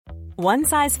One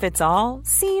size fits all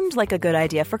seemed like a good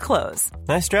idea for clothes.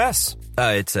 Nice dress.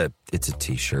 It's a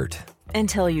t-shirt.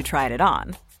 Until you tried it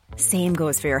on. Same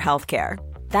goes for your healthcare.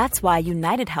 That's why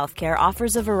United Healthcare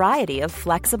offers a variety of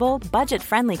flexible,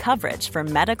 budget-friendly coverage for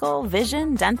medical,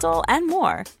 vision, dental, and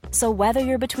more. So whether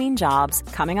you're between jobs,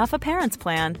 coming off a parent's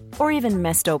plan, or even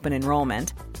missed open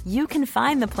enrollment, you can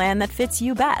find the plan that fits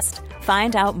you best.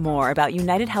 Find out more about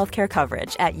United Healthcare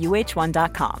coverage at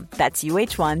uh1.com. That's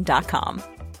uh1.com.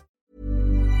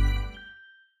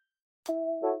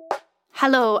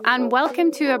 Hello and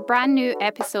welcome to a brand new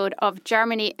episode of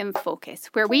Germany in Focus,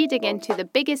 where we dig into the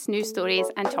biggest news stories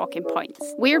and talking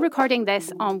points. We're recording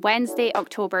this on Wednesday,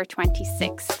 October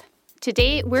 26th.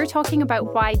 Today, we're talking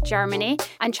about why Germany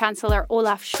and Chancellor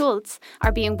Olaf Scholz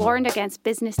are being warned against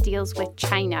business deals with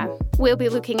China. We'll be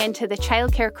looking into the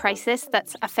childcare crisis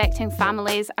that's affecting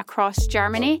families across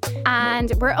Germany.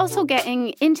 And we're also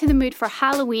getting into the mood for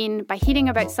Halloween by hearing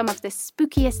about some of the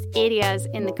spookiest areas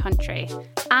in the country.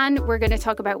 And we're going to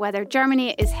talk about whether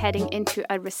Germany is heading into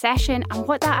a recession and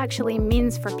what that actually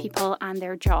means for people and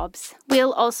their jobs.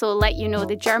 We'll also let you know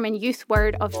the German youth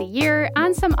word of the year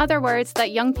and some other words that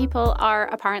young people are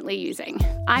apparently using.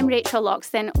 I'm Rachel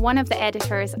Loxton, one of the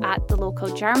editors at The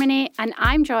Local Germany, and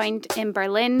I'm joined in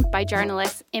Berlin by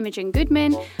journalists Imogen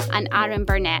Goodman and Aaron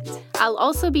Burnett. I'll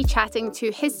also be chatting to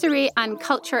history and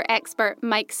culture expert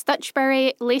Mike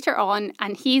Stutchbury later on,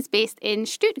 and he's based in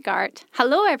Stuttgart.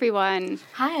 Hello, everyone.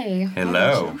 Hi.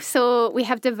 Hello. So we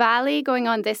have Diwali going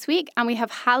on this week, and we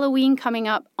have Halloween coming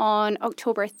up on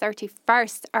October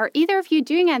 31st. Are either of you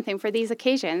doing anything for these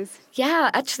occasions?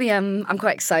 Yeah, actually, I'm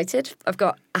quite excited. I've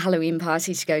got a Halloween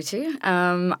party to go to.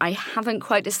 I haven't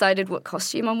quite decided what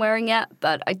costume I'm wearing yet,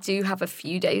 but I do have a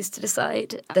few days to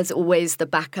decide. There's always the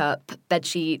backup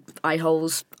bedsheet, eye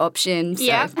holes option,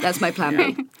 so that's my plan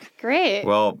B. Great.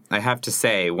 Well, I have to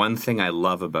say, one thing I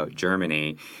love about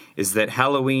Germany is that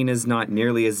Halloween is not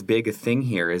nearly as big a thing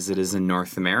here as it is in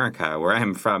North America, where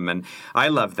I'm from. And I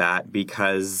love that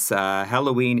because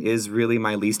Halloween is really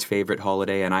my least favorite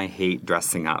holiday, and I hate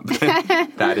dressing up.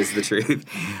 That is the truth.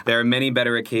 There are many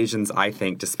better occasions, I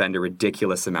think, to spend a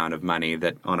ridiculous amount of money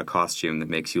on a costume that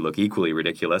makes you look equally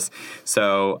ridiculous.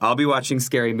 So I'll be watching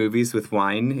scary movies with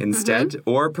wine instead,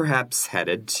 or perhaps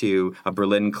headed to a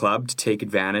Berlin club to take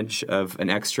advantage of an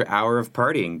extra hour of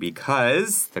partying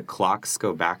because the clocks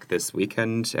go back this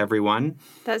weekend, everyone.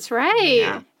 That's right.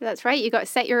 Yeah. That's right. You got to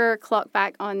set your clock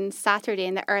back on Saturday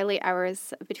in the early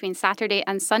hours between Saturday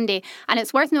and Sunday. And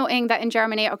it's worth noting that in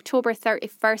Germany, October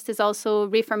 31st is also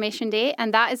Reformation Day,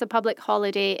 and that is a public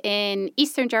holiday in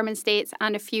Eastern German states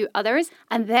and a few others.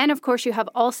 And then, of course, you have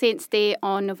All Saints' Day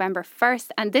on November 1st,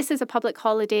 and this is a public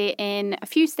holiday in a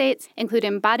few states,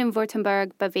 including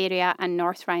Baden-Württemberg, Bavaria, and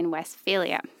North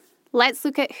Rhine-Westphalia. Let's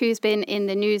look at who's been in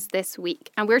the news this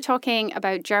week. And we're talking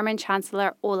about German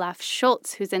Chancellor Olaf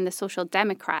Scholz, who's in the Social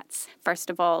Democrats, first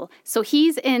of all. So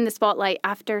he's in the spotlight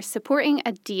after supporting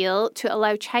a deal to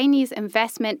allow Chinese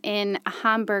investment in a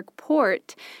Hamburg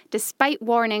port, despite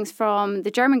warnings from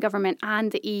the German government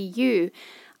and the EU.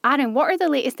 Aaron, what are the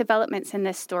latest developments in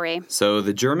this story? So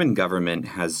the German government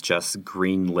has just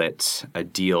greenlit a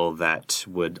deal that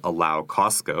would allow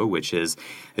COSCO, which is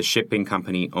a shipping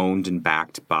company owned and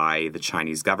backed by the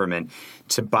Chinese government,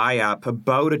 to buy up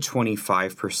about a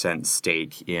 25%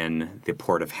 stake in the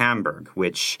port of Hamburg,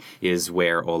 which is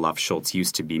where Olaf Scholz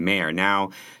used to be mayor.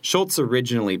 Now, Scholz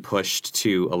originally pushed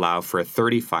to allow for a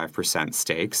 35%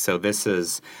 stake, so this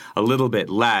is a little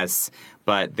bit less.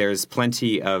 But there's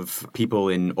plenty of people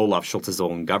in Olaf Scholz's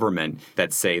own government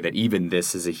that say that even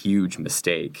this is a huge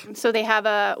mistake. So they have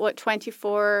a,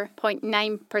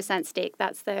 24.9% stake.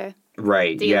 That's the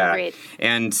Right, deal. yeah. Great.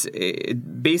 And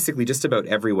basically just about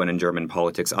everyone in German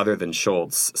politics other than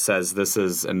Scholz says this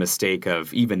is a mistake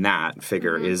of, even that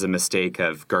figure is a mistake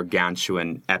of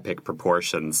gargantuan epic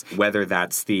proportions. Whether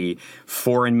that's the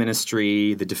foreign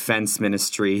ministry, the defense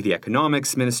ministry, the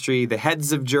economics ministry, the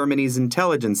heads of Germany's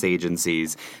intelligence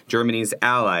agencies, Germany's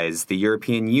allies, the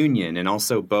European Union, and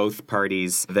also both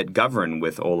parties that govern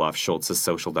with Olaf Scholz's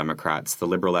Social Democrats. The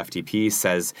Liberal FDP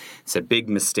says it's a big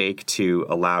mistake to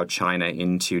allow China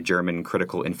into German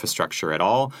critical infrastructure at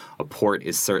all. A port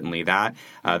is certainly that.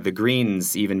 The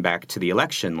Greens, even back to the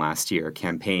election last year,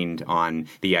 campaigned on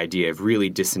the idea of really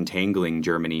disentangling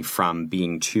Germany from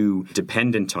being too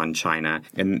dependent on China.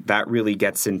 And that really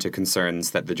gets into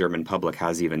concerns that the German public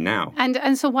has even now.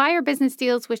 And so why are business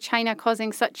deals with China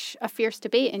causing such a fierce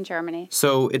debate in Germany?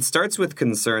 So it starts with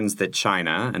concerns that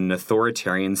China, an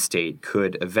authoritarian state,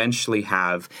 could eventually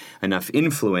have enough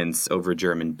influence over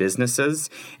German businesses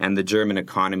and and the German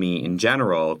economy in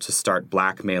general to start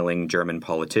blackmailing German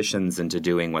politicians into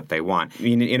doing what they want. I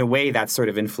mean, in a way, that sort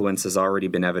of influence has already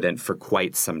been evident for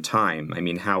quite some time. I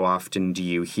mean, how often do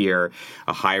you hear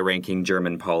a high-ranking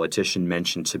German politician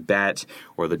mention Tibet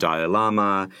or the Dalai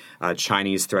Lama,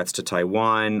 Chinese threats to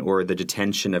Taiwan, or the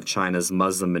detention of China's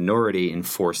Muslim minority in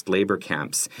forced labor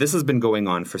camps? This has been going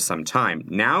on for some time.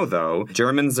 Now, though,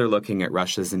 Germans are looking at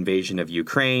Russia's invasion of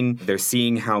Ukraine. They're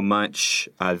seeing how much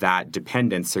that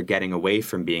dependence, or getting away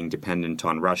from being dependent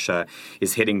on Russia,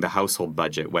 is hitting the household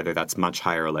budget, whether that's much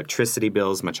higher electricity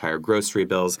bills, much higher grocery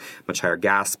bills, much higher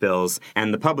gas bills.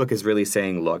 And the public is really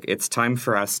saying, look, it's time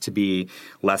for us to be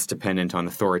less dependent on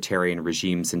authoritarian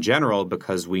regimes in general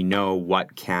because we know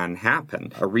what can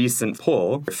happen. A recent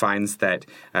poll finds that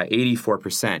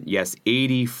 84%, yes,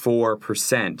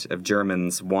 84% of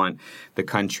Germans want the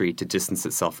country to distance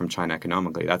itself from China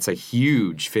economically. That's a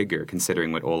huge figure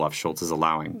considering what Olaf Scholz is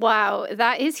allowing. Wow,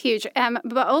 that is huge.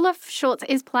 But Olaf Scholz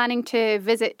is planning to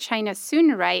visit China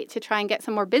soon, right, to try and get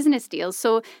some more business deals.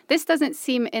 So this doesn't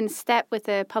seem in step with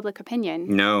the public opinion.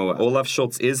 No, Olaf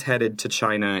Scholz is headed to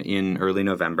China in early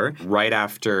November, right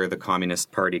after the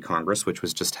Communist Party Congress, which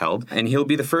was just held. And he'll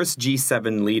be the first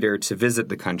G7 leader to visit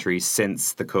the country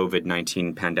since the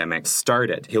COVID-19 pandemic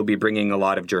started. He'll be bringing a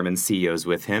lot of German CEOs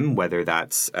with him, whether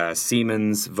that's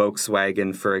Siemens,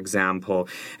 Volkswagen, for example,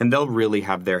 and they'll really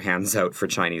have their hands out for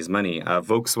Chinese money.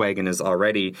 Volkswagen is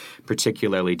already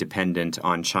particularly dependent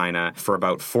on China for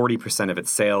about 40% of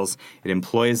its sales. It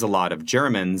employs a lot of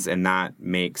Germans, and that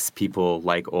makes people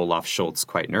like Olaf Scholz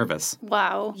quite nervous.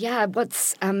 Wow. Yeah,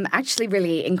 what's actually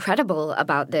really incredible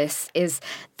about this is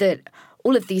that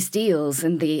all of these deals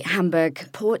and the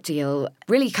Hamburg port deal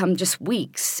really come just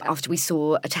weeks after we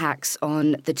saw attacks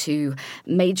on the two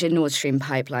major Nord Stream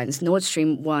pipelines, Nord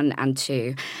Stream 1 and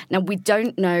 2. Now, we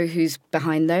don't know who's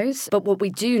behind those, but what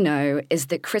we do know is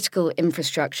that critical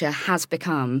infrastructure has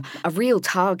become a real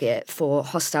target for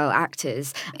hostile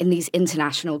actors in these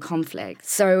international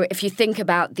conflicts. So if you think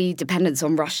about the dependence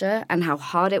on Russia and how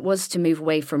hard it was to move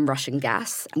away from Russian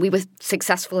gas, we were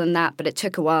successful in that, but it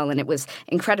took a while and it was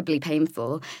incredibly painful.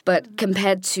 But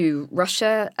compared to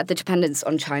Russia, the dependence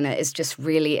on China is just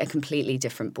really a completely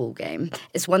different ballgame.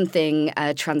 It's one thing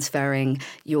transferring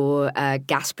your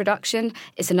gas production.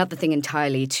 It's another thing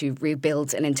entirely to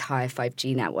rebuild an entire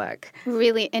 5G network.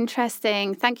 Really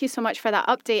interesting. Thank you so much for that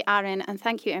update, Aaron, and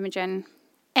thank you, Imogen.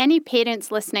 Any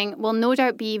parents listening will no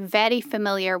doubt be very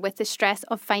familiar with the stress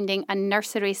of finding a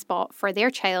nursery spot for their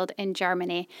child in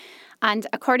Germany. And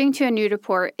according to a new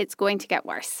report, it's going to get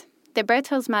worse. The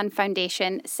Bertelsmann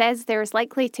Foundation says there's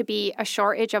likely to be a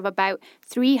shortage of about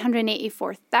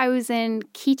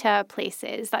 384,000 Kita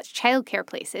places, that's childcare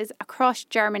places, across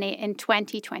Germany in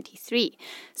 2023.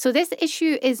 So this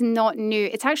issue is not new.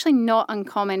 It's actually not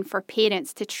uncommon for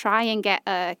parents to try and get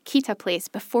a Kita place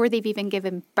before they've even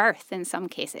given birth in some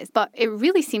cases. But it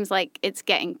really seems like it's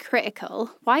getting critical.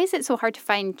 Why is it so hard to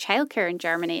find childcare in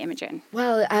Germany, Imogen?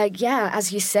 Well, yeah,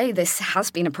 as you say, this has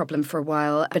been a problem for a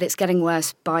while, but it's getting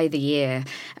worse by the year.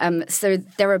 So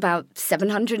there are about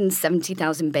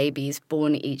 770,000 babies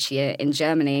born each year in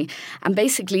Germany, and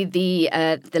basically the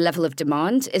level of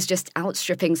demand is just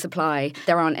outstripping supply.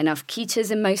 There aren't enough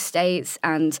Kitas in most states,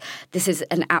 and this is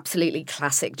an absolutely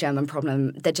classic German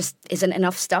problem. There just isn't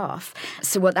enough staff.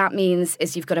 So what that means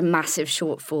is you've got a massive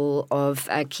shortfall of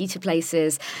Kita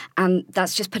places, and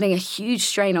that's just putting a huge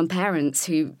strain on parents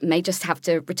who may just have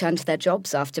to return to their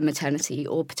jobs after maternity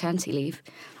or paternity leave.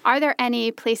 Are there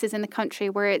any places in the country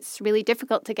where it's really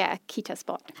difficult to get a Kita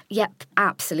spot? Yep,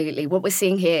 absolutely. What we're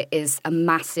seeing here is a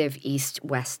massive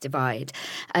east-west divide.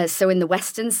 So in the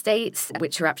western states,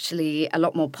 which are actually a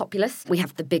lot more populous, we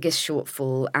have the biggest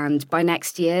shortfall. And by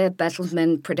next year,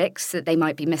 Bertelsmann predicts that they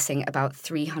might be missing about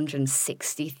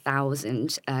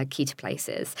 360,000 Kita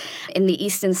places. In the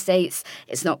eastern states,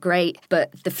 it's not great,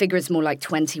 but the figure is more like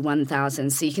 21,000.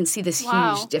 So you can see this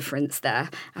huge difference there.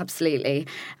 Absolutely.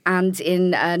 And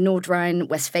in North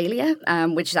Rhine-Westphalia,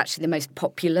 which is actually the most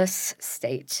populous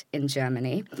state in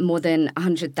Germany, more than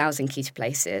 100,000 Kita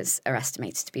places are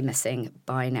estimated to be missing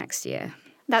by next year.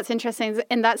 That's interesting.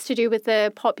 And that's to do with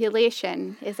the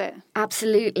population, is it?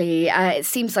 Absolutely. It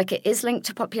seems like it is linked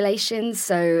to population.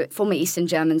 So former Eastern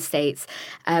German states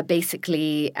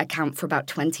basically account for about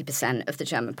 20% of the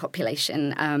German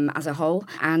population as a whole.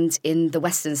 And in the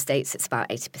Western states, it's about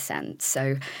 80%.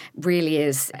 So really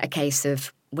is a case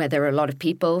of where there are a lot of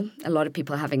people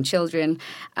having children,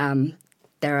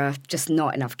 there are just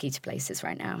not enough Kita places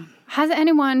right now. Has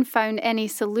anyone found any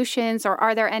solutions, or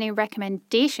are there any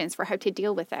recommendations for how to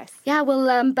deal with this? Yeah, well,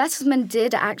 Bertelsmann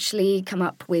did actually come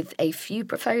up with a few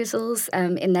proposals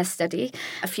in their study.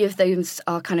 A few of those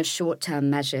are kind of short-term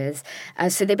measures.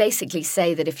 So they basically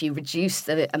say that if you reduce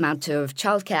the amount of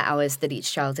childcare hours that each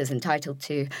child is entitled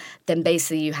to, then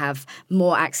basically you have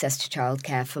more access to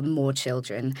childcare for more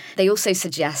children. They also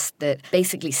suggest that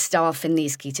basically staff in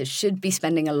these kitas should be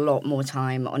spending a lot more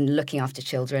time on looking after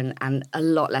children and a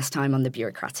lot less time on the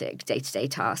bureaucratic day-to-day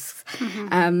tasks.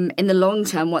 In the long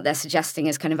term, what they're suggesting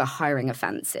is kind of a hiring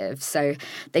offensive. So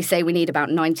they say we need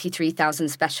about 93,000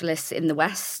 specialists in the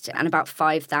West and about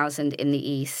 5,000 in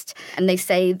the East. And they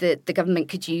say that the government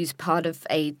could use part of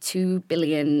a $2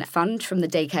 billion fund from the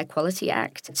Daycare Quality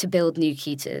Act to build new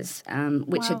kitas,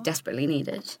 which are desperately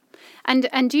needed.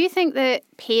 And do you think that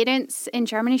parents in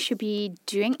Germany should be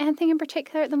doing anything in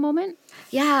particular at the moment?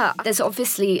 Yeah, there's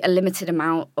obviously a limited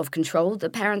amount of control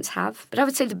that parents have. But I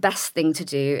would say the best thing to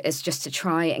do is just to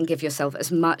try and give yourself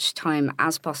as much time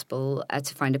as possible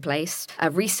to find a place.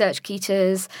 Research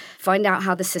kitas, find out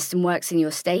how the system works in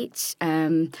your state.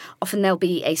 Often there'll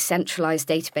be a centralised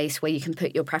database where you can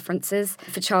put your preferences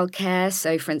for childcare.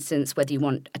 So, for instance, whether you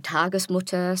want a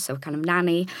Tagesmutter, so a kind of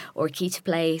nanny, or a kita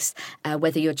place,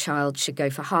 whether your child should go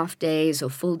for half days or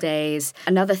full days.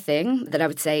 Another thing that I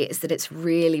would say is that it's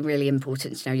really, really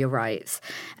important to know your rights.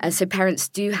 So parents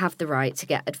do have the right to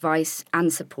get advice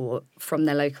and support from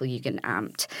their local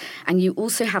Jugendamt. And you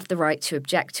also have the right to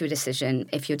object to a decision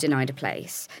if you're denied a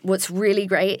place. What's really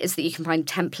great is that you can find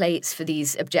templates for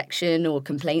these objection or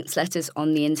complaints letters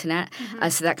on the internet.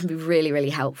 So that can be really, really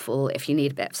helpful if you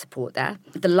need a bit of support there.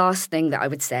 The last thing that I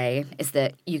would say is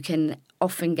that you can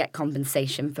often get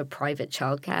compensation for private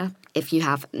childcare if you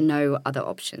have no other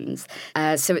options.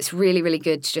 So it's really, really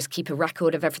good to just keep a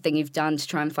record of everything you've done to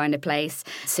try and find a place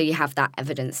so you have that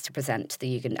evidence to present to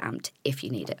the Jugendamt if you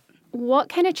need it. What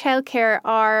kind of childcare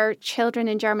are children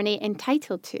in Germany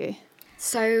entitled to?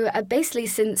 So basically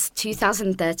since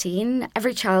 2013,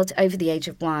 every child over the age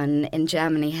of 1 in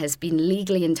Germany has been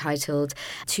legally entitled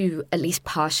to at least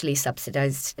partially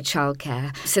subsidised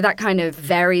childcare. So that kind of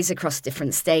varies across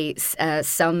different states.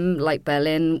 Some, like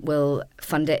Berlin, will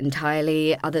fund it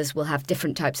entirely. Others will have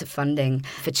different types of funding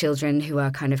for children who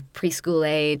are kind of preschool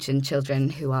age and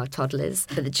children who are toddlers.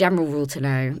 But the general rule to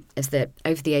know is that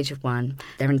over the age of 1,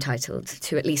 they're entitled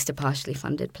to at least a partially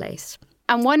funded place.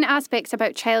 And one aspect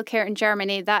about childcare in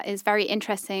Germany that is very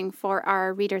interesting for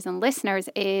our readers and listeners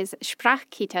is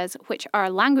Sprachkitas, which are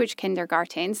language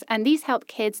kindergartens, and these help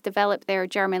kids develop their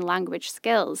German language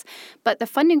skills. But the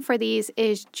funding for these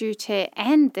is due to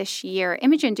end this year.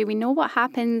 Imogen, do we know what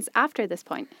happens after this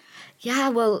point? Yeah,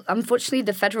 well, unfortunately,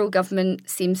 the federal government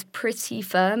seems pretty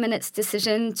firm in its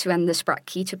decision to end the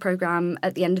Sprachkita programme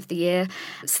at the end of the year.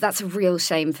 So that's a real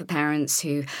shame for parents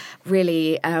who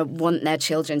really want their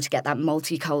children to get that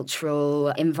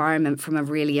multicultural environment from a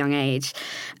really young age.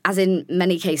 As in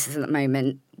many cases at the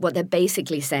moment, what they're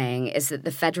basically saying is that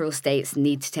the federal states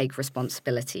need to take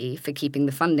responsibility for keeping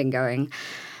the funding going.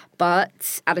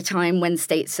 But at a time when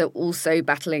states are also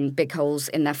battling big holes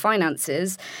in their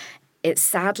finances, it's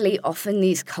sadly often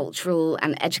these cultural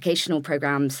and educational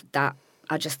programs that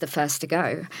are just the first to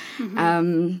go.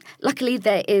 Luckily,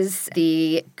 there is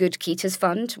the Good Kitas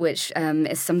Fund, which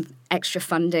is some extra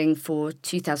funding for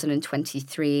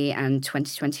 2023 and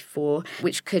 2024,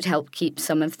 which could help keep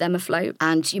some of them afloat.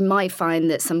 And you might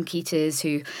find that some kitas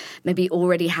who maybe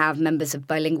already have members of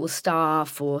bilingual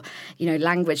staff or,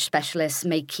 language specialists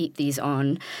may keep these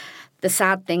on. The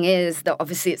sad thing is that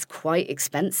obviously it's quite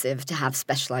expensive to have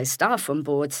specialised staff on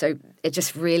board, so it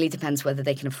just really depends whether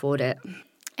they can afford it.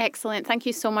 Excellent. Thank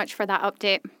you so much for that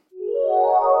update.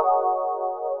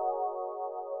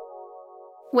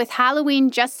 With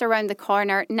Halloween just around the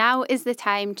corner, now is the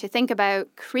time to think about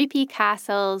creepy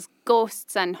castles,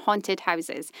 ghosts and haunted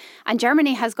houses. And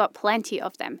Germany has got plenty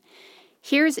of them.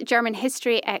 Here's German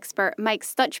history expert Mike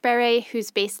Stuchberry,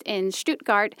 who's based in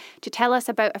Stuttgart, to tell us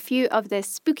about a few of the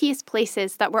spookiest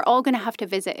places that we're all going to have to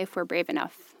visit if we're brave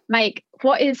enough. Mike,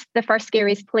 what is the first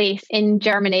scariest place in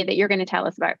Germany that you're going to tell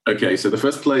us about? Okay, so the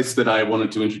first place that I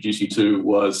wanted to introduce you to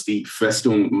was the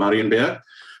Festung Marienberg,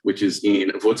 which is in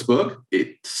Würzburg.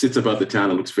 It sits above the town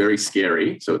and looks very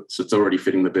scary, so it's already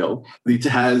fitting the bill. It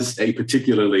has a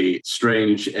particularly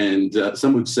strange and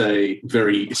some would say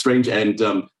very strange and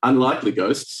unlikely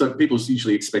ghost. So people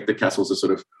usually expect that castles are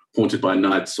sort of haunted by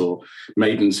knights or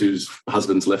maidens whose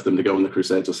husbands left them to go on the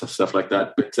crusades or stuff like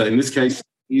that. But in this case,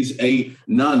 is a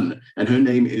nun, and her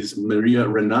name is Maria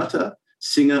Renata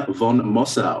Singer von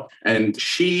Mossau. And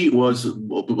she was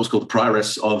what was called the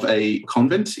prioress of a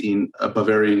convent in a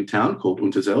Bavarian town called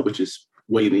Untersel, which is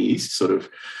way in the east, sort of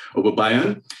over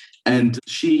Bayern. And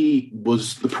she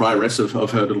was the prioress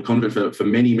of her little convent for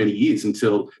many, many years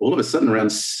until all of a sudden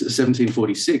around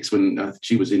 1746, when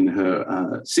she was in her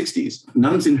 60s,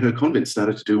 nuns in her convent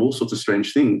started to do all sorts of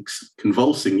strange things,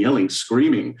 convulsing, yelling,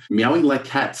 screaming, meowing like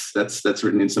cats. That's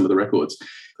written in some of the records.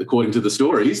 According to the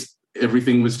stories,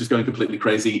 everything was just going completely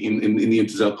crazy in the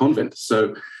Interzell convent.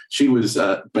 So she was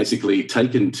basically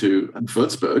taken to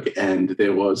Würzburg, and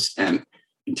there was an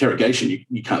interrogation.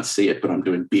 You can't see it, but I'm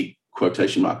doing big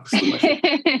quotation marks.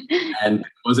 And it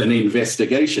was an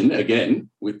investigation, again,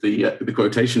 with the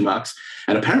quotation marks.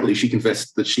 And apparently she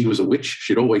confessed that she was a witch.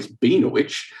 She'd always been a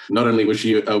witch. Not only was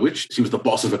she a witch, she was the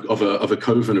boss of a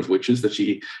coven of witches, that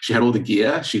she had all the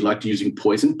gear. She liked using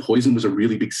poison. Poison was a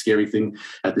really big, scary thing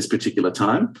at this particular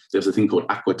time. There was a thing called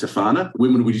aqua tofana.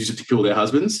 Women would use it to kill their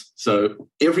husbands. So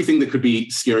everything that could be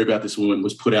scary about this woman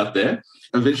was put out there.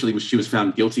 Eventually, she was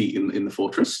found guilty in the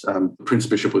fortress. Prince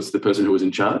Bishop was the person who was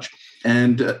in charge.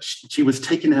 And she was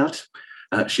taken out.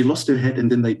 She lost her head,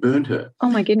 and then they burned her. Oh,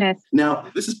 my goodness. Now,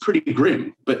 this is pretty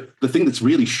grim. But the thing that's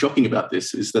really shocking about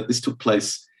this is that this took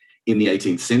place in the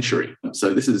 18th century.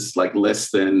 So this is like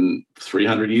less than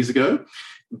 300 years ago.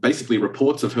 Basically,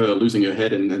 reports of her losing her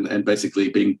head and basically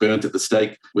being burnt at the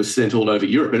stake was sent all over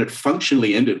Europe. And it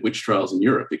functionally ended witch trials in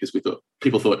Europe because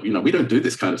people thought, we don't do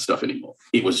this kind of stuff anymore.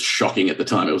 It was shocking at the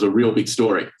time. It was a real big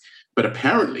story. But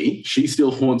apparently, she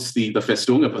still haunts the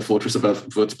Festung, a fortress above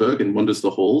Würzburg, and wanders the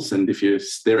halls. And if you're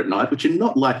there at night, which you're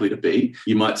not likely to be,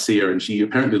 you might see her, and she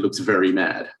apparently looks very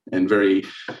mad and very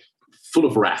full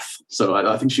of wrath. So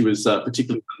I think she was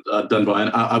particularly done by,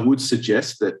 and I would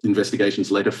suggest that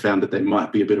investigations later found that there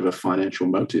might be a bit of a financial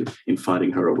motive in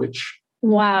finding her a witch.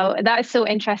 Wow, that is so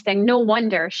interesting. No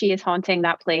wonder she is haunting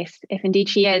that place, if indeed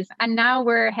she is. And now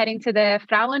we're heading to the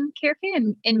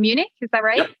Frauenkirche in Munich, is that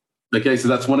right? Yep. Okay, so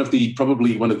that's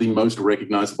probably one of the most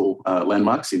recognizable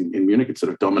landmarks in Munich. It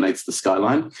sort of dominates the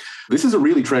skyline. This is a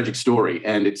really tragic story,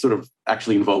 and it sort of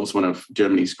actually involves one of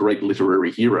Germany's great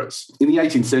literary heroes. In the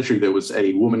 18th century, there was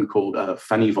a woman called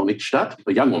Fanny von Ittstadt,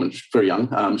 a young woman, very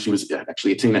young. She was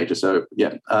actually a teenager, so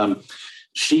yeah.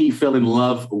 She fell in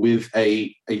love with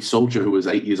a soldier who was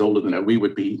 8 years older than her. We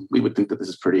would think that this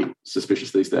is pretty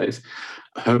suspicious these days.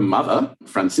 Her mother,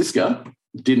 Franziska,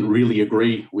 didn't really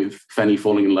agree with Fanny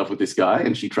falling in love with this guy,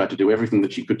 and she tried to do everything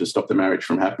that she could to stop the marriage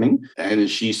from happening. And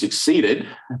she succeeded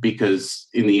because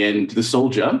in the end, the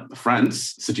soldier,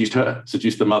 Franz, seduced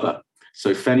the mother.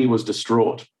 So Fanny was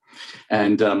distraught.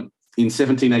 And in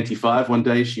 1785, one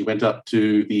day, she went up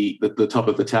to the top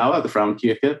of the tower, the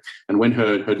Frauenkirche, and when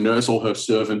her nurse or her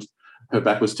servant, her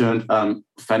back was turned,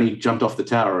 Fanny jumped off the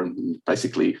tower and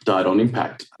basically died on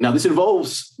impact. Now, this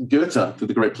involves Goethe,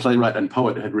 the great playwright and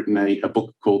poet, had written a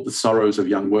book called The Sorrows of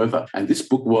Young Werther. And this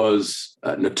book was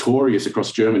notorious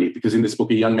across Germany because in this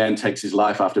book, a young man takes his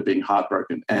life after being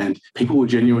heartbroken. And people were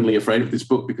genuinely afraid of this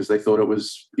book because they thought it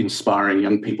was inspiring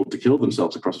young people to kill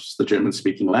themselves across the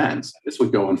German-speaking lands. This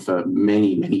would go on for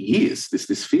many, many years,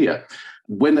 this fear.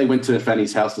 When they went to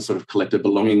Fanny's house to sort of collect her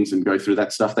belongings and go through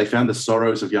that stuff, they found the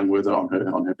Sorrows of Young Werther on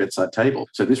her bedside table.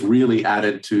 So this really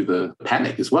added to the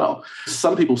panic as well.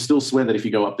 Some people still swear that if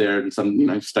you go up there and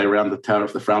stay around the tower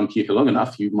of the Frauenkirche long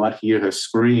enough, you might hear her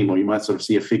scream or you might sort of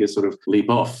see a figure sort of leap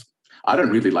off. I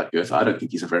don't really like Goethe. I don't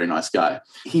think he's a very nice guy.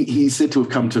 He's said to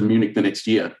have come to Munich the next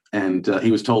year, and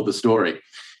he was told the story.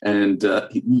 And,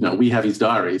 we have his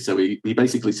diary. So he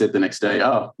basically said the next day,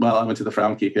 oh, well, I went to the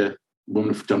Frauenkirche,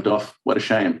 woman jumped off. What a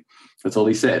shame. That's all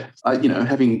he said.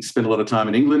 Having spent a lot of time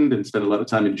in England and spent a lot of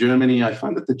time in Germany, I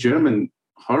find that the German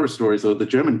horror stories or the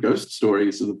German ghost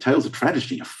stories or the tales of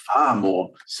tragedy are far more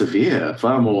severe,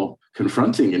 far more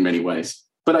confronting in many ways.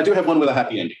 But I do have one with a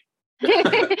happy ending.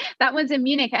 That was in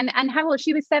Munich. And how old?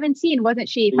 She was 17, wasn't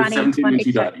she? Fanny 17 when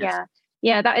she died, yes.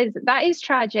 Yeah, that is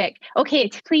tragic. Okay,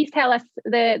 please tell us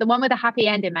the one with a happy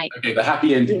ending, Mike. Okay, the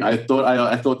happy ending. I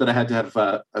thought that I had to have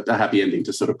a happy ending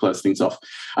to sort of close things off.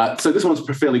 So this one's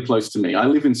fairly close to me. I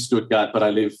live in Stuttgart, but I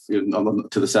live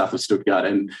to the south of Stuttgart,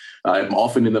 and I'm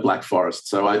often in the Black Forest.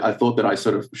 So I thought that I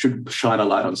sort of should shine a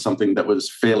light on something that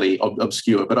was fairly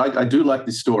obscure. But I do like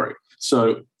this story.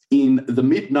 So in the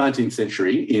mid-19th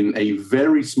century, in a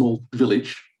very small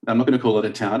village, I'm not going to call it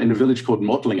a town, in a village called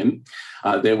Mottlingen,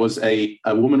 there was a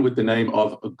woman with the name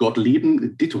of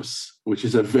Gottlieben Dittus, which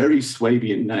is a very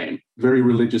Swabian name, very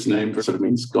religious name, sort of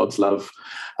means God's love.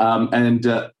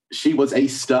 And she was a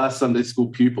star Sunday school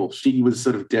pupil. She was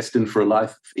sort of destined for a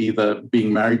life either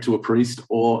being married to a priest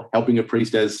or helping a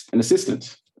priest as an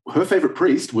assistant. Her favorite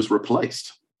priest was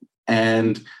replaced.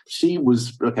 And she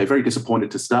was, very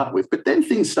disappointed to start with. But then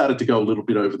things started to go a little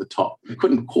bit over the top. It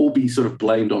couldn't all be sort of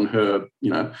blamed on her,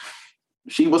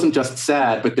 she wasn't just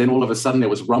sad, but then all of a sudden there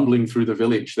was rumbling through the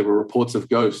village. There were reports of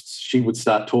ghosts. She would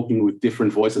start talking with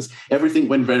different voices. Everything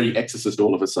went very exorcist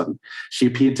all of a sudden. She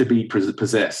appeared to be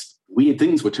possessed. Weird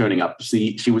things were turning up.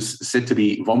 She was said to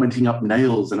be vomiting up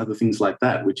nails and other things like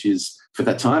that, which is, for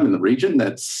that time in the region,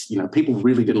 that's, people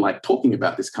really didn't like talking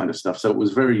about this kind of stuff. So it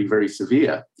was very, very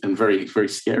severe and very, very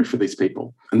scary for these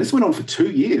people. And this went on for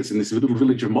 2 years in this little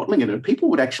village of Motlingen, and people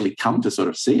would actually come to sort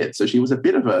of see it. So she was a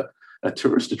bit of a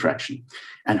tourist attraction.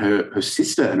 And her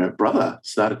sister and her brother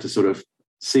started to sort of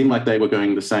seem like they were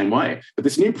going the same way. But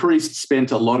this new priest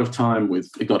spent a lot of time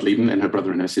with Gottlieben and her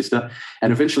brother and her sister.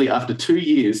 And eventually, after 2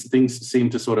 years, things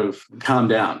seemed to sort of calm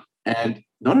down. And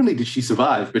not only did she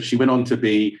survive, but she went on to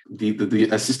be the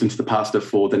assistant to the pastor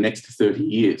for the next 30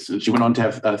 years. And she went on to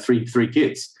have three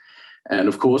kids. And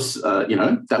of course,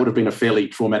 that would have been a fairly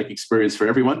traumatic experience for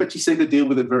everyone, but she seemed to deal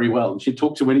with it very well. And she'd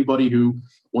talk to anybody who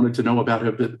wanted to know about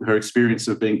her experience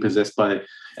of being possessed by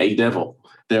a devil.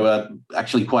 There were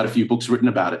actually quite a few books written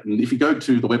about it. And if you go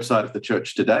to the website of the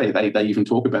church today, they even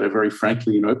talk about it very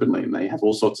frankly and openly. And they have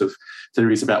all sorts of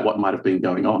theories about what might have been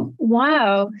going on.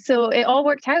 Wow. So it all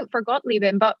worked out for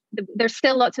Gottlieben, but there's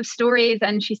still lots of stories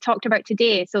and she's talked about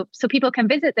today. So people can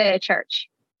visit the church.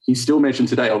 He's still mentioned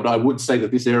today, but I would say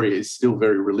that this area is still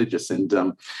very religious. And,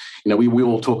 we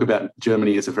all talk about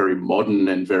Germany as a very modern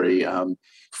and very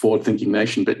forward-thinking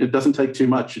nation, but it doesn't take too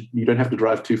much. You don't have to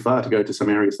drive too far to go to some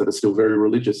areas that are still very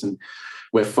religious and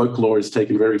where folklore is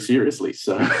taken very seriously.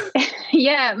 So,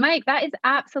 yeah, Mike, that is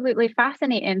absolutely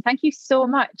fascinating. Thank you so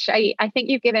much. I think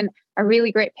you've given a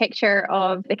really great picture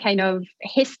of the kind of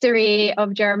history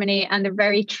of Germany and the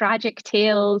very tragic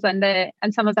tales and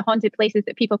some of the haunted places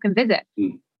that people can visit.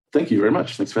 Thank you very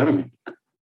much. Thanks for having me.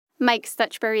 Mike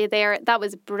Stutchbury there. That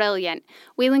was brilliant.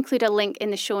 We'll include a link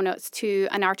in the show notes to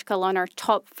an article on our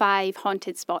top 5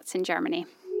 haunted spots in Germany.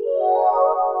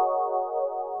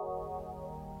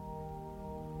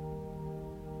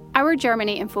 Our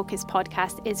Germany in Focus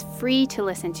podcast is free to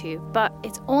listen to, but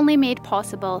it's only made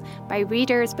possible by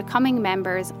readers becoming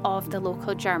members of the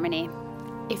local Germany.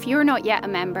 If you're not yet a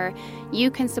member,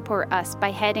 you can support us by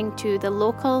heading to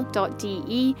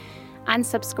thelocal.de and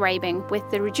subscribing with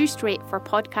the reduced rate for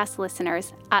podcast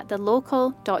listeners at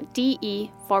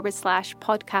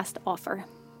thelocal.de/podcast offer.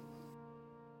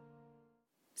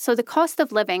 So the cost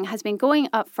of living has been going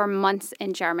up for months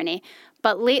in Germany,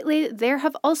 but lately there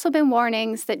have also been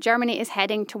warnings that Germany is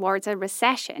heading towards a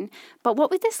recession. But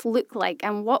what would this look like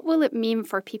and what will it mean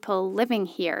for people living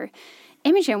here?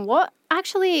 Imogen, what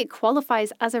actually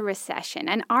qualifies as a recession,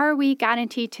 and are we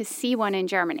guaranteed to see one in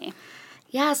Germany?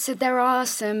 Yeah, so there are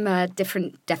some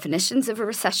different definitions of a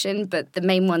recession, but the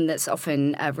main one that's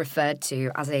often referred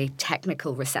to as a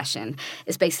technical recession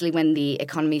is basically when the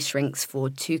economy shrinks for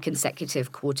 2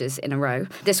 consecutive quarters in a row.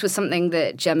 This was something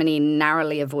that Germany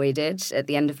narrowly avoided at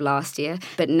the end of last year,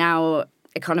 but now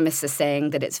economists are saying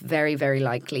that it's very, very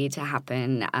likely to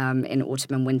happen in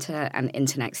autumn and winter and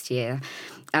into next year.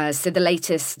 So the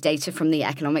latest data from the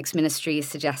Economics Ministry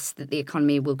suggests that the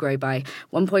economy will grow by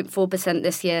 1.4%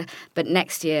 this year, but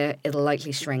next year it'll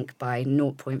likely shrink by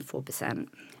 0.4%.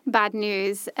 Bad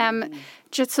news.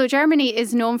 So Germany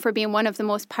is known for being one of the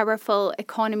most powerful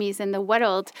economies in the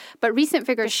world, but recent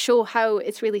figures show how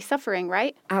it's really suffering,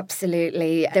 right?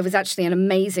 Absolutely. There was actually an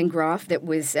amazing graph that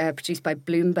was produced by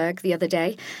Bloomberg the other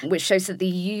day, which shows that the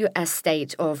US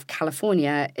state of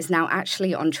California is now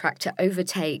actually on track to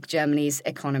overtake Germany's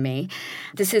economy.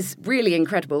 This is really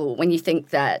incredible when you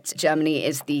think that Germany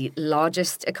is the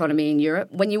largest economy in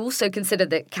Europe, when you also consider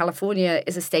that California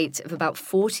is a state of about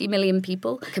 40 million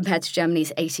people compared to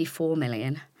Germany's 84 million.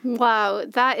 Wow,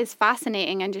 that is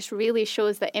fascinating and just really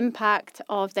shows the impact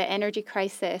of the energy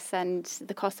crisis and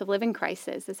the cost of living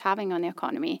crisis is having on the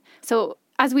economy. So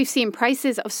as we've seen,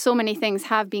 prices of so many things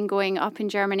have been going up in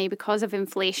Germany because of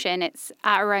inflation. It's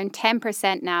at around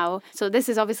 10% now. So this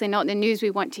is obviously not the news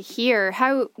we want to hear.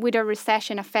 How would a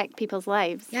recession affect people's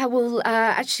lives? Yeah, well,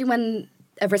 actually, when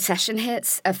a recession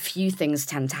hits, a few things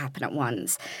tend to happen at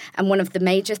once. And one of the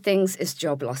major things is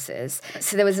job losses.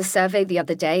 So there was a survey the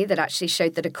other day that actually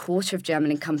showed that a quarter of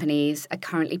German companies are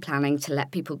currently planning to let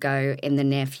people go in the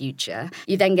near future.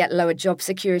 You then get lower job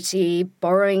security,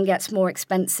 borrowing gets more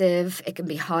expensive, it can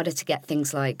be harder to get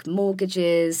things like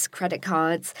mortgages, credit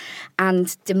cards,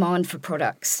 and demand for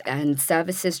products and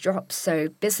services drops, so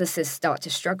businesses start to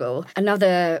struggle.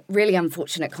 Another really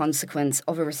unfortunate consequence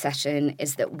of a recession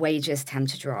is that wages tend to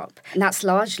to drop. And that's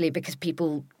largely because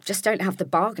people just don't have the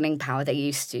bargaining power they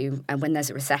used to when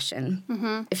there's a recession.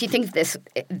 Mm-hmm. If you think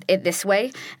of this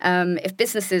way, if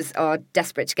businesses are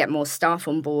desperate to get more staff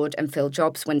on board and fill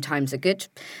jobs when times are good,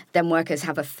 then workers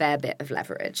have a fair bit of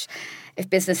leverage. If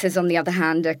businesses, on the other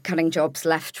hand, are cutting jobs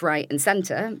left, right and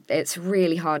centre, it's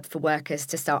really hard for workers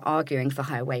to start arguing for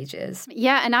higher wages.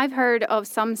 Yeah, and I've heard of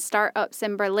some startups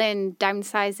in Berlin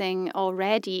downsizing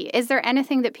already. Is there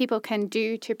anything that people can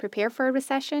do to prepare for a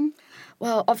recession?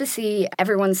 Well, obviously,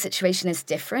 everyone's situation is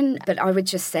different, but I would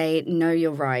just say, know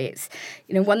your rights.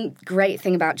 You know, one great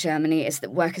thing about Germany is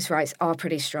that workers' rights are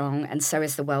pretty strong, and so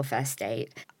is the welfare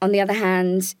state. On the other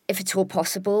hand, if at all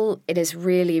possible, it is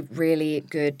really, really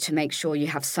good to make sure you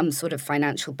have some sort of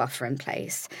financial buffer in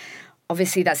place.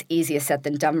 Obviously, that's easier said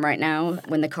than done right now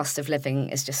when the cost of living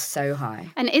is just so high.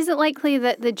 And is it likely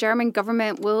that the German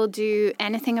government will do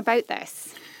anything about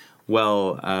this?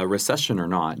 Well, recession or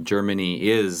not, Germany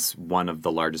is one of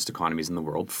the largest economies in the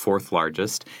world, fourth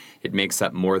largest. It makes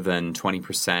up more than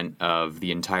 20% of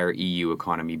the entire EU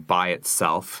economy by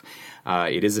itself.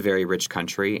 It is a very rich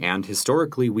country, and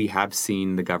historically we have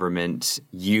seen the government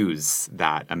use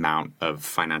that amount of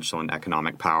financial and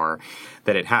economic power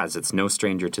that it has. It's no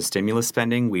stranger to stimulus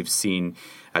spending. We've seen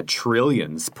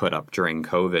trillions put up during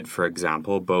COVID, for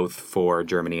example, both for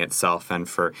Germany itself and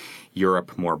for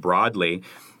Europe more broadly.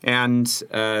 And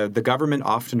the government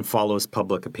often follows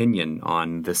public opinion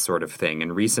on this sort of thing.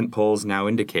 And recent polls now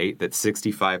indicate that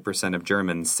 65% of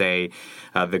Germans say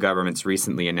the government's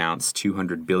recently announced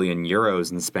 200 billion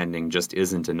euros in spending just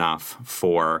isn't enough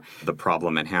for the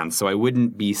problem at hand. So I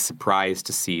wouldn't be surprised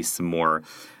to see some more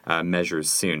measures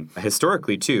soon.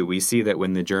 Historically, too, we see that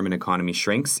when the German economy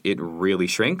shrinks, it really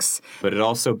shrinks, but it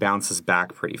also bounces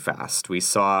back pretty fast. We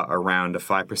saw around a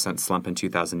 5% slump in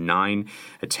 2009,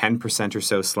 a 10% or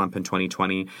so slump in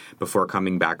 2020, before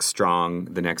coming back strong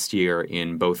the next year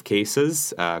in both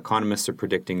cases. Economists are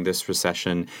predicting this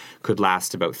recession could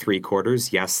last about 3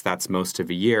 quarters. Yes, that's most of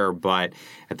a year, but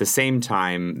at the same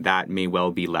time, that may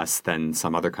well be less than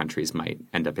some other countries might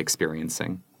end up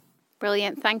experiencing.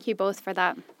 Brilliant. Thank you both for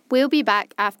that. We'll be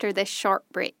back after this short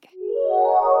break.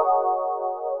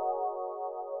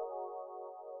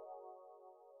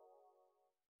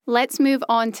 Let's move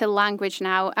on to language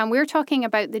now, and we're talking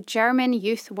about the German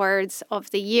Youth Words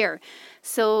of the Year.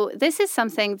 So this is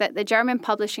something that the German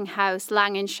publishing house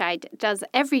Langenscheidt does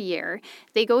every year.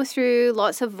 They go through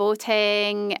lots of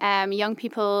voting, young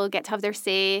people get to have their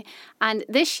say, and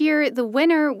this year the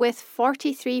winner with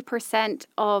 43%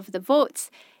 of the votes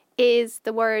is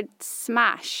the word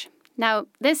smash. Now,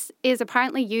 this is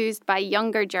apparently used by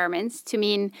younger Germans to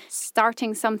mean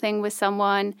starting something with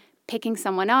someone, picking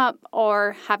someone up,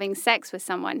 or having sex with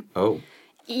someone. Oh.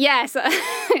 Yes,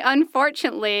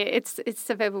 unfortunately, it's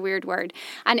a bit of a weird word.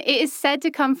 And it is said to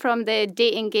come from the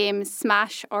dating game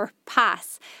Smash or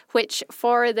Pass, which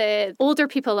for the older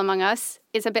people among us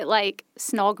is a bit like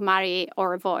Snog, Marry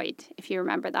or Avoid, if you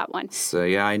remember that one. So,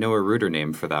 yeah, I know a ruder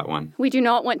name for that one. We do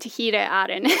not want to hear it,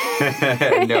 Aaron.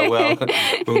 No, well,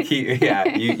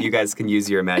 you guys can use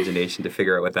your imagination to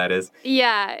figure out what that is.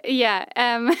 Yeah.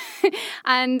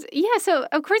 And yeah, so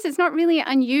of course it's not really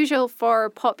unusual for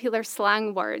popular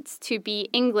slang words to be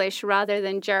English rather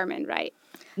than German, right?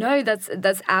 No,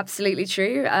 that's absolutely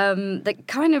true. That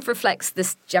kind of reflects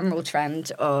this general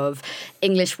trend of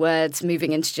English words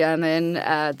moving into German.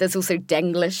 There's also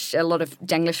Denglish, a lot of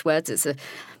Denglish words. It's a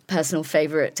personal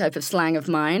favourite type of slang of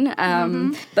mine.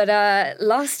 But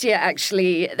last year,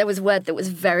 actually, there was a word that was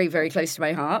very, very close to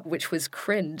my heart, which was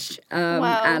cringe.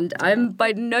 Wow. And I'm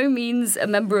by no means a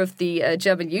member of the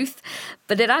German youth,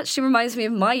 but it actually reminds me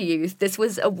of my youth. This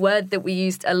was a word that we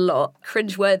used a lot.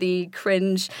 Cringeworthy,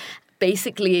 cringe.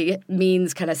 Basically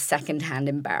means kind of secondhand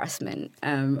embarrassment,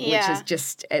 which is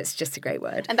just a great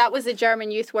word. And that was the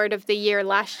German Youth Word of the Year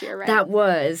last year, right? That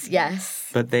was, yes.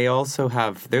 But they also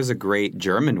there's a great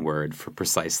German word for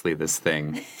precisely this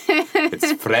thing.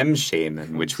 It's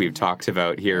Fremdschämen, which we've talked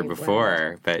about here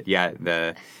before. But yeah,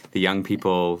 the young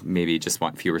people maybe just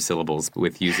want fewer syllables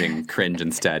with using cringe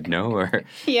instead, no? Or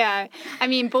yeah, I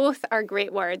mean, both are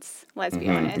great words, let's be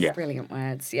honest. Yeah. Brilliant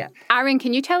words, yeah. Aaron,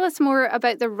 can you tell us more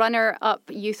about the runner-up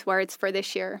youth words for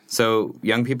this year? So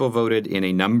young people voted in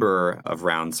a number of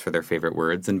rounds for their favorite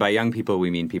words. And by young people,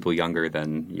 we mean people younger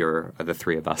than the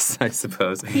three of us, I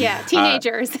suppose. Yeah,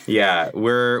 teenagers.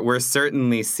 We're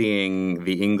certainly seeing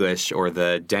the English or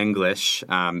the Denglish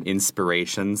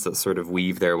inspirations that sort of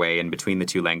weave their way in between the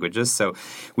two languages languages. So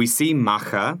we see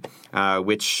mache,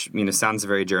 which sounds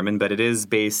very German, but it is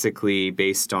basically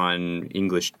based on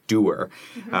English doer,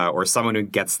 or someone who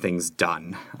gets things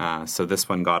done. So this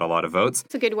one got a lot of votes.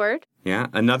 It's a good word. Yeah,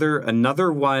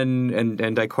 another one,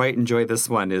 and I quite enjoy this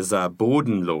one, is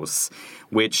bodenlos,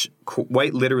 which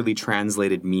quite literally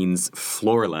translated means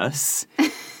floorless,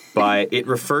 but it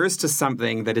refers to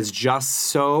something that is just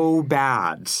so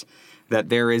bad that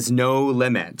there is no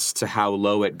limit to how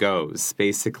low it goes.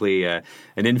 Basically, an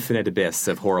infinite abyss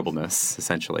of horribleness,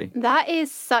 essentially. That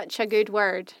is such a good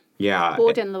word. Yeah.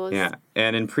 Bodenlos. Yeah.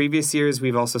 And in previous years,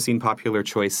 we've also seen popular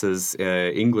choices,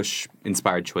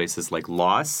 English-inspired choices like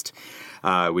lost,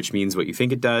 which means what you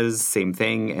think it does, same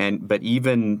thing. But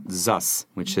even sus,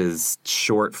 which is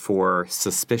short for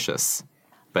suspicious.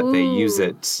 But they use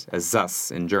it as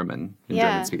sus in German,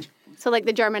 German speech. So like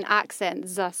the German accent,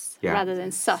 sus, rather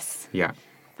than sus. Yeah.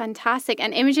 Fantastic.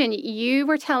 And Imogen, you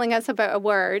were telling us about a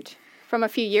word from a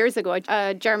few years ago,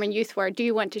 a German youth word. Do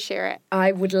you want to share it?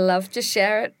 I would love to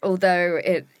share it, although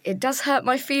it does hurt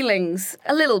my feelings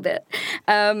a little bit.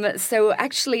 So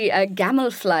actually a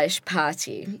Gammelfleisch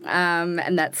party,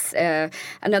 and that's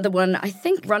another one, I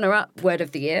think, runner-up word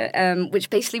of the year, which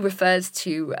basically refers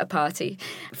to a party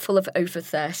full of over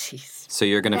 30s. So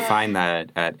you're going to find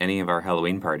that at any of our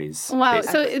Halloween parties. Wow,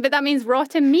 but that means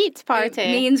rotten meat party.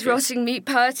 It means rotting meat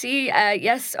party.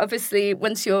 Yes, obviously,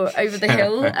 once you're over the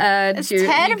hill,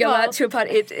 you go out to a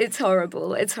party. It's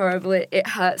horrible. It's horrible. It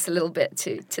hurts a little bit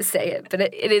to say it, but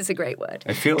it is a great word.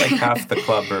 I feel like half the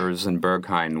clubbers in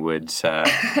Berghain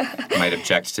might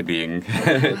object to being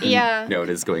known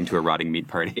as going to a rotting meat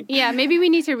party. Yeah, maybe we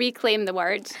need to reclaim the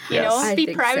word. You know,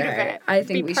 be proud of it. I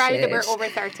think be we proud should. that we're over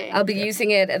 30. I'll be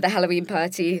using it at the Halloween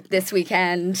party this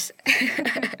weekend.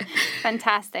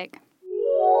 Fantastic.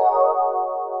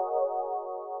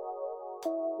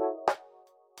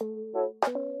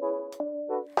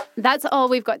 That's all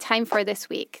we've got time for this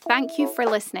week. Thank you for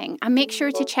listening, and make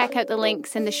sure to check out the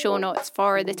links in the show notes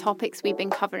for the topics we've been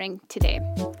covering today.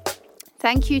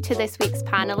 Thank you to this week's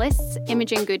panellists,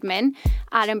 Imogen Goodman,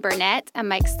 Aaron Burnett and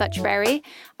Mike Stutchberry,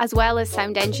 as well as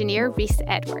sound engineer Rhys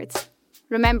Edwards.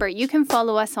 Remember, you can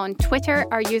follow us on Twitter.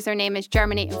 Our username is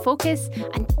Germany in Focus.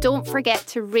 And don't forget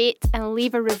to rate and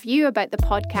leave a review about the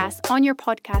podcast on your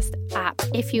podcast app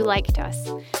if you liked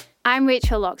us. I'm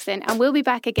Rachel Loxton, and we'll be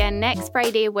back again next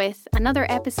Friday with another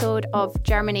episode of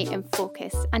Germany in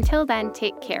Focus. Until then,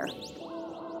 take care.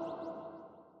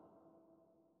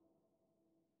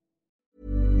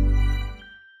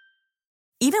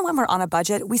 Even when we're on a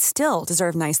budget, we still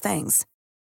deserve nice things.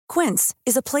 Quince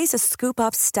is a place to scoop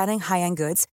up stunning high-end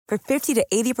goods for 50 to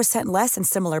 80% less than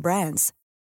similar brands.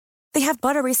 They have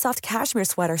buttery soft cashmere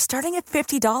sweaters starting at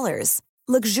 $50,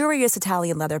 luxurious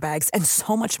Italian leather bags, and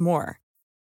so much more.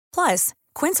 Plus,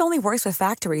 Quince only works with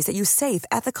factories that use safe,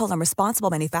 ethical, and responsible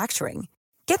manufacturing.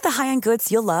 Get the high-end goods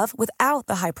you'll love without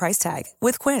the high price tag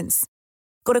with Quince.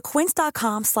 Go to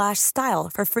quince.com/style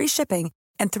for free shipping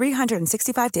and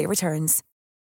 365-day returns.